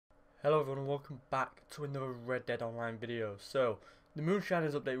Hello everyone and welcome back to another Red Dead Online video. So, the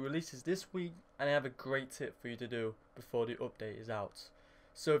Moonshiners update releases this week and I have a great tip for you to do before the update is out.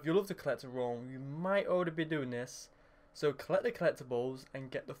 So if you love to collect a ROM, you might already be doing this. So collect the collectibles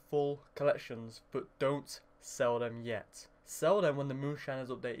and get the full collections, but don't sell them yet. Sell them when the Moonshiners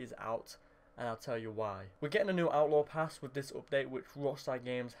update is out, and I'll tell you why. We're getting a new Outlaw Pass with this update, which Rockstar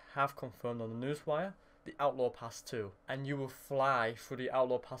Games have confirmed on the newswire. The Outlaw Pass 2, and you will fly through the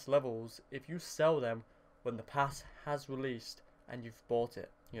Outlaw Pass levels if you sell them when the pass has released and you've bought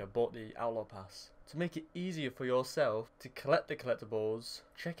it. Bought the Outlaw Pass. To make it easier for yourself to collect the collectibles,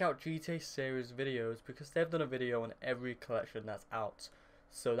 check out GTA series videos because they've done a video on every collection that's out,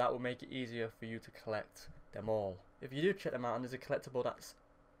 so that will make it easier for you to collect them all. If you do check them out and there's a collectible that's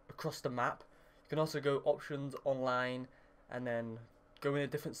across the map, you can also go options online and then go in a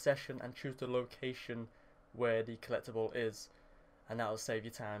different session and choose the location where the collectible is, and that will save you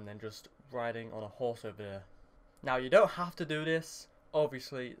time than just riding on a horse over there. Now you don't have to do this,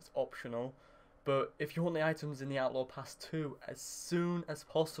 obviously it's optional, but if you want the items in the Outlaw Pass 2 as soon as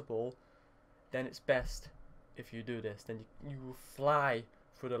possible, then it's best if you do this. Then you will fly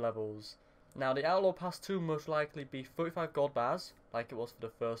through the levels. Now the Outlaw Pass 2 most likely be 35 gold bars like it was for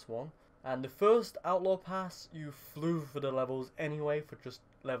the first one. And the first Outlaw Pass, you flew for the levels anyway for just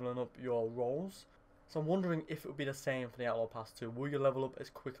leveling up your rolls. So I'm wondering if it will be the same for the Outlaw Pass 2. Will you level up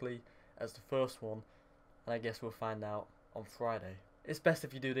as quickly as the first one? And I guess we'll find out on Friday. It's best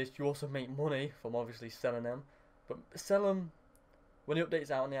if you do this. You also make money from obviously selling them. But sell them when the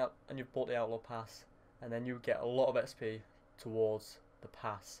update's out and you've bought the Outlaw Pass. And then you get a lot of XP towards the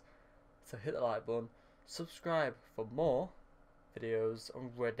pass. So hit the like button. Subscribe for more videos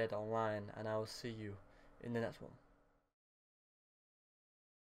on Red Dead Online, and I will see you in the next one.